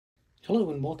Hello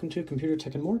and welcome to Computer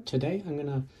Tech and More. Today I'm going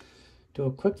to do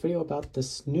a quick video about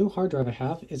this new hard drive I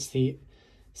have. It's the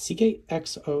Seagate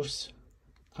Exos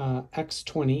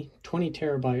X20 20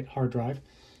 terabyte hard drive,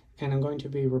 and I'm going to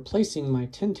be replacing my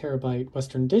 10 terabyte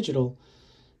Western Digital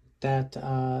that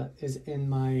is in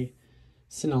my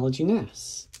Synology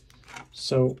NAS.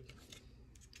 So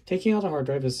taking out a hard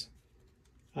drive is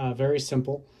very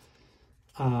simple.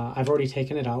 I've already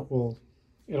taken it out.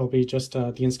 It'll be just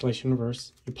the installation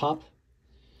reverse. You pop the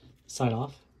side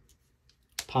off,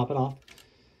 pop it off.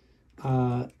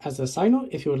 As a side note,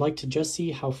 if you would like to just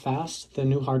see how fast the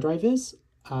new hard drive is,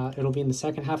 it'll be in the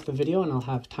second half of the video and I'll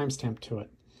have a timestamp to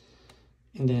it.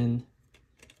 And then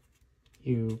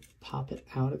you pop it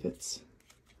out of its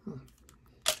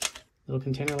little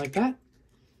container like that.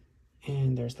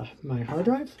 And there's my hard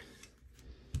drive.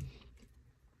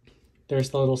 There's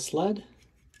the little sled.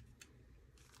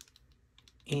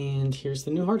 And here's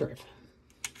the new hard drive.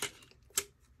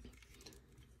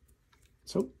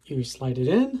 So you slide it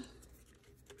in,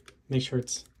 make sure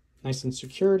it's nice and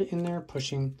secured in there,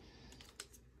 pushing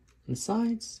on the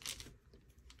sides.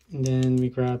 And then we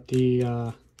grab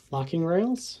the locking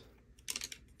rails.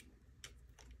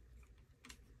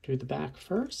 Do the back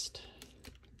first.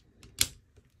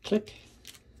 Click,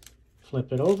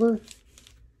 flip it over.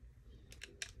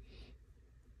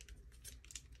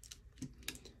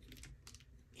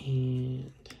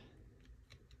 And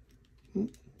there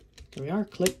we are,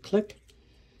 click, click.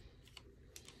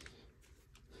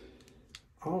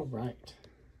 All right.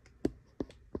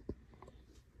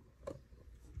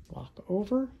 Walk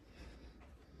over.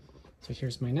 So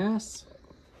here's my NAS.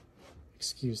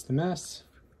 Excuse the mess.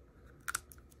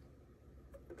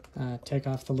 Take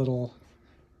off the little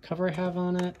cover I have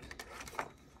on it.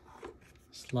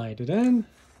 Slide it in.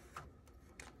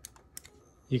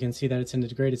 You can see that it's in a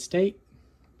degraded state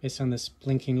based on this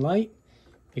blinking light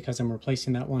because I'm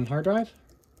replacing that one hard drive.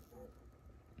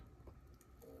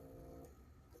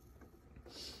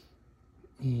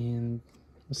 And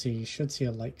we'll see, you should see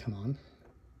a light come on.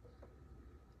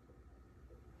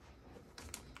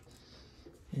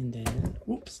 And then,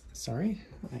 whoops, sorry,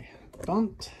 I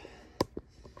bumped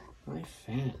my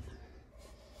fan.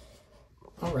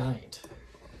 All right.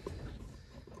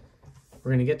 We're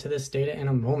going to get to this data in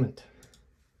a moment.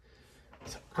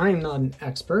 So I'm not an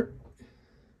expert.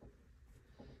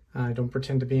 I don't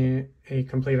pretend to be a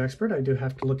complete expert. I do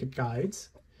have to look at guides.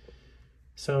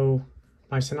 So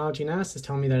my Synology NAS is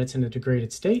telling me that it's in a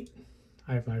degraded state.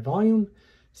 I have my volume.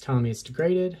 It's telling me it's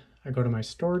degraded. I go to my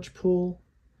storage pool.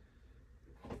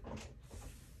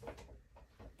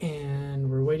 And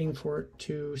we're waiting for it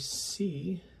to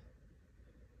see.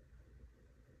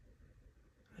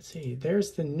 Let's see,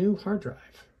 there's the new hard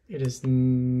drive. It is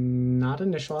not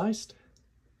initialized.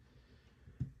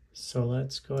 So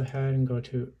let's go ahead and go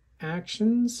to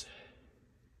Actions.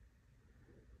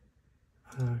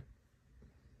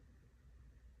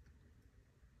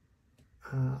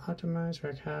 Optimize,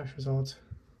 rec hash, results,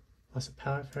 loss of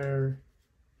path error.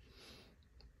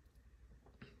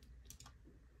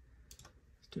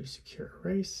 Let's do secure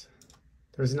erase.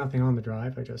 There's nothing on the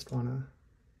drive, I just want to.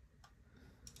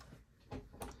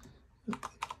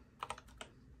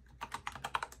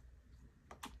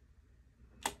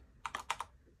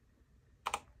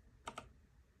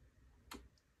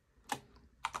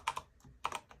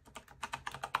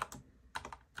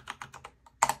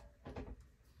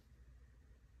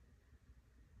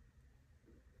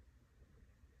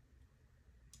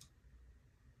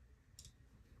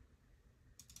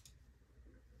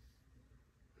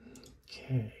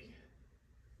 Okay.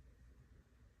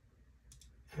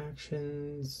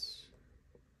 Actions,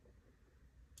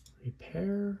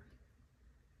 repair,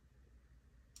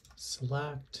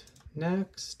 select,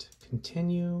 next,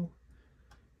 continue,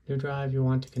 new drive you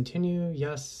want to continue,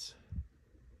 yes,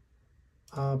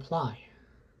 apply.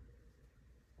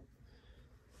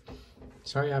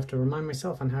 Sorry, I have to remind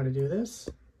myself on how to do this.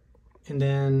 And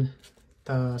then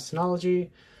the Synology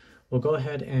will go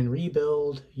ahead and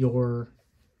rebuild your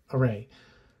array.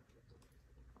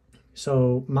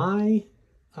 So my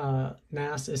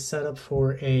NAS is set up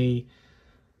for a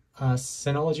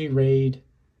Synology RAID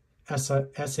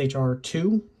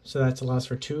SHR2, so that allows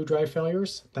for 2 drive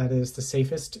failures. That is the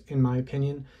safest, in my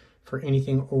opinion, for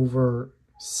anything over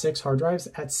 6 hard drives.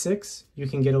 At 6, you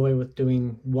can get away with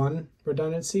doing 1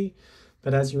 redundancy,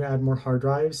 but as you add more hard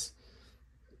drives,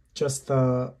 just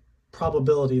the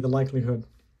probability, the likelihood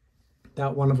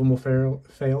that one of them will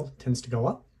fail tends to go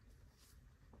up.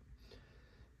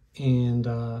 And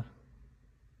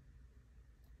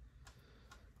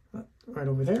right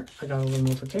over there, I got a little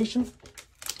notification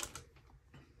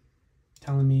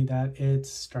telling me that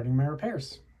it's starting my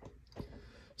repairs.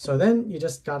 So then you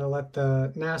just gotta let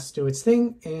the NAS do its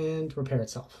thing and repair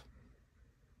itself.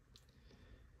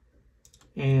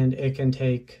 And it can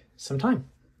take some time.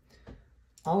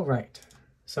 All right,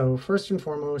 so first and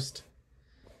foremost,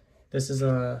 this is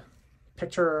a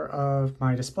picture of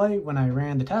my display when I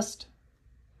ran the test.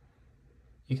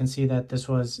 You can see that this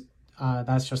was,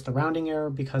 that's just the rounding error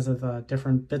because of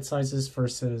different bit sizes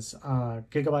versus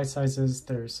gigabyte sizes.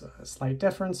 There's a slight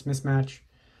difference, mismatch.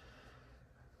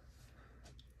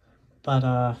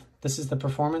 But this is the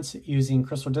performance using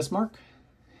Crystal Disk Mark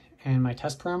and my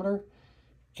test parameter.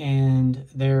 And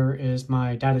there is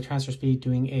my data transfer speed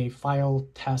doing a file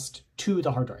test to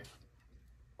the hard drive.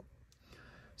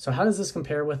 So how does this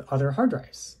compare with other hard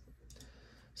drives?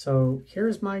 So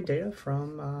here's my data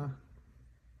from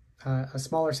a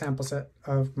smaller sample set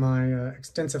of my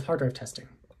extensive hard drive testing.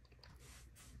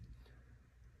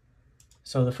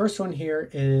 So the first one here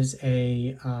is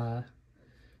a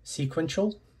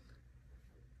sequential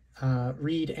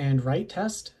read and write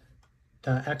test.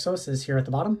 The Exos is here at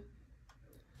the bottom.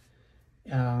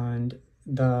 And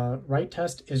the write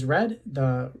test is red.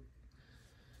 The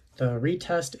read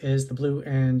test is the blue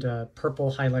and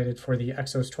purple highlighted for the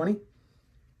Exos 20.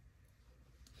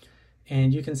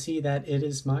 And you can see that it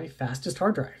is my fastest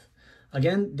hard drive.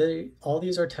 Again, all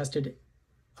these are tested,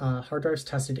 hard drives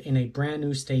tested in a brand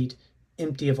new state,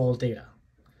 empty of all data.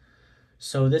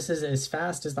 So this is as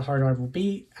fast as the hard drive will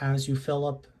be. As you fill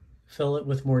it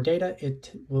with more data,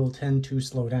 it will tend to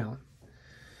slow down.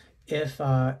 If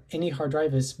any hard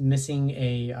drive is missing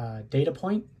a data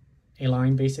point, a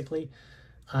line basically,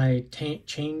 I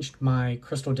changed my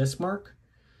Crystal Disk Mark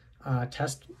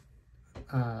test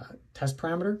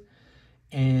parameter,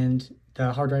 and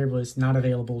the hard drive was not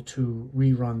available to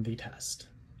rerun the test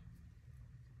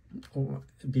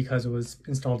because it was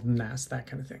installed in NAS, that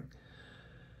kind of thing.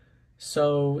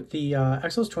 So the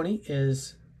Exos 20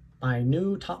 is my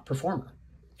new top performer.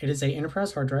 It is an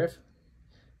enterprise hard drive.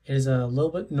 It is a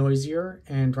little bit noisier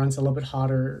and runs a little bit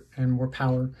hotter and more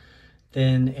power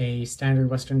than a standard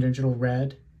Western Digital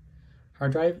Red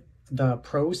hard drive. The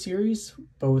Pro series,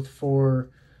 both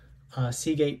for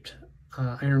Seagate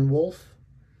Iron Wolf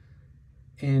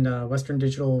and Western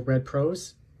Digital Red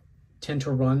Pros, tend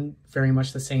to run very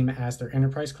much the same as their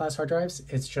enterprise class hard drives.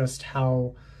 It's just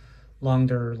how long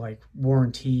their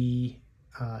warranty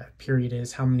period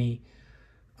is, how many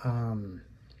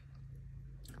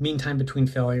mean time between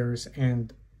failures,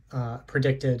 and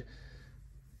predicted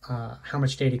how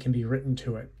much data can be written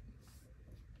to it.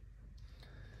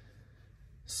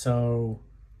 So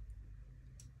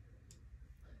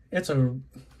it's a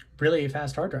really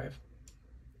fast hard drive.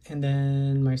 And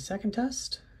then my second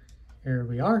test, here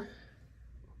we are.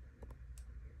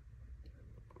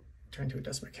 Trying to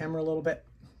adjust my camera a little bit.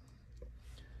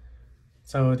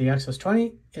 So the Exos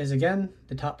 20 is again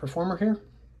the top performer here,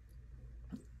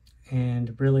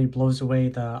 and really blows away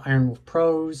the Iron Wolf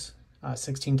Pros,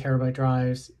 16 terabyte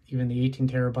drives, even the 18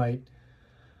 terabyte.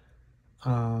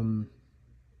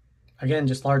 Again,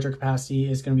 just larger capacity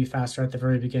is going to be faster at the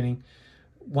very beginning.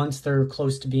 Once they're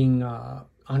close to being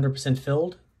 100%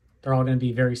 filled, they're all going to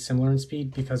be very similar in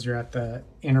speed because you're at the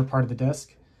inner part of the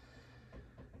disk.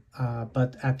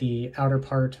 But at the outer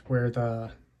part where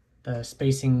the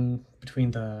spacing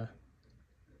between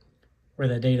where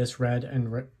the data is read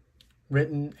and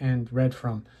written and read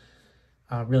from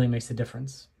really makes a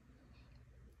difference.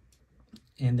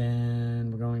 And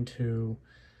then we're going to,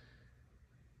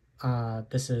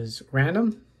 this is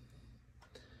random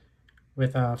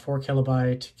with a 4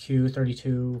 kilobyte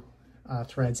Q32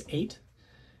 threads 8.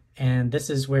 And this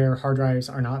is where hard drives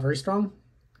are not very strong.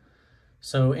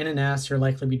 So in a NAS, you're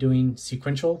likely to be doing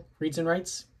sequential reads and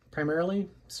writes primarily.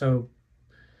 So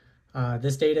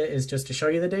this data is just to show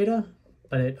you the data,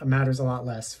 but it matters a lot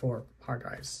less for hard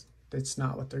drives. It's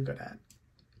not what they're good at.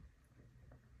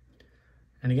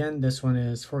 And again, this one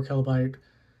is 4 kilobyte,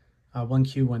 1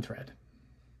 Q, 1 thread.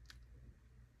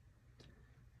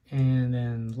 And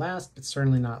then last, but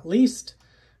certainly not least,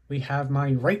 we have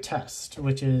my write test,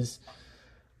 which is,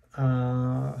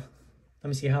 let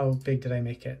me see, how big did I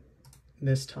make it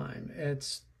this time?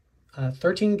 It's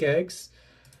 13 gigs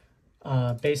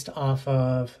based off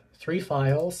of 3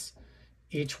 files,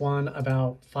 each one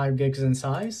about 5 gigs in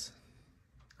size.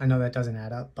 I know that doesn't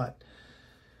add up, but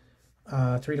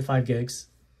 3 to 5 gigs.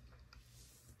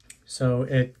 So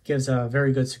it gives a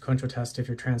very good sequential test if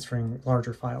you're transferring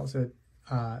larger files. It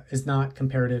is not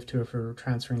comparative to if you're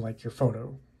transferring like your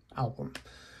photo album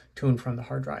to and from the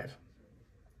hard drive,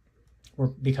 or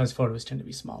because photos tend to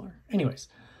be smaller. Anyways,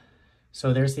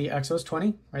 so there's the Exos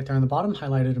 20 right there on the bottom,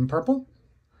 highlighted in purple,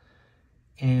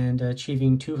 and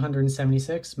achieving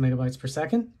 276 megabytes per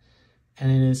second.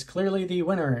 and it is clearly the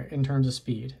winner in terms of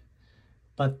speed.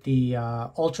 But the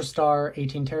Ultrastar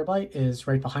 18 terabyte is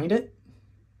right behind it,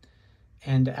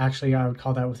 and actually I would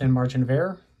call that within margin of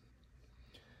error.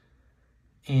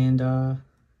 And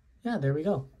yeah, there we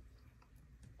go.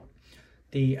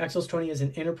 The Exos 20 is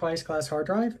an enterprise class hard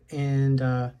drive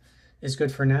and is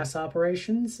good for NAS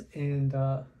operations and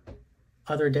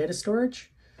other data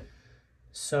storage.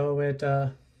 So it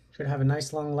should have a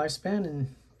nice long lifespan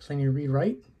and plenty of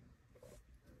read-write.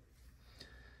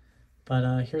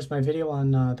 But here's my video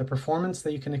on the performance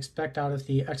that you can expect out of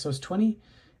the Exos 20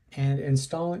 and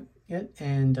installing it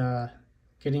and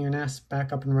getting your NAS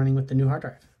back up and running with the new hard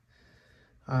drive.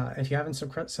 If you haven't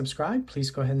subscribed, please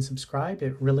go ahead and subscribe.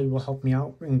 It really will help me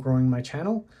out in growing my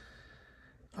channel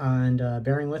and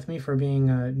bearing with me for being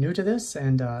new to this.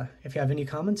 And if you have any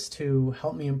comments to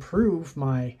help me improve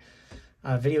my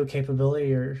video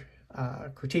capability or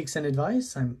critiques and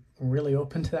advice, I'm really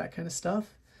open to that kind of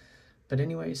stuff. But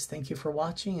anyways, thank you for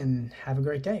watching and have a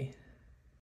great day.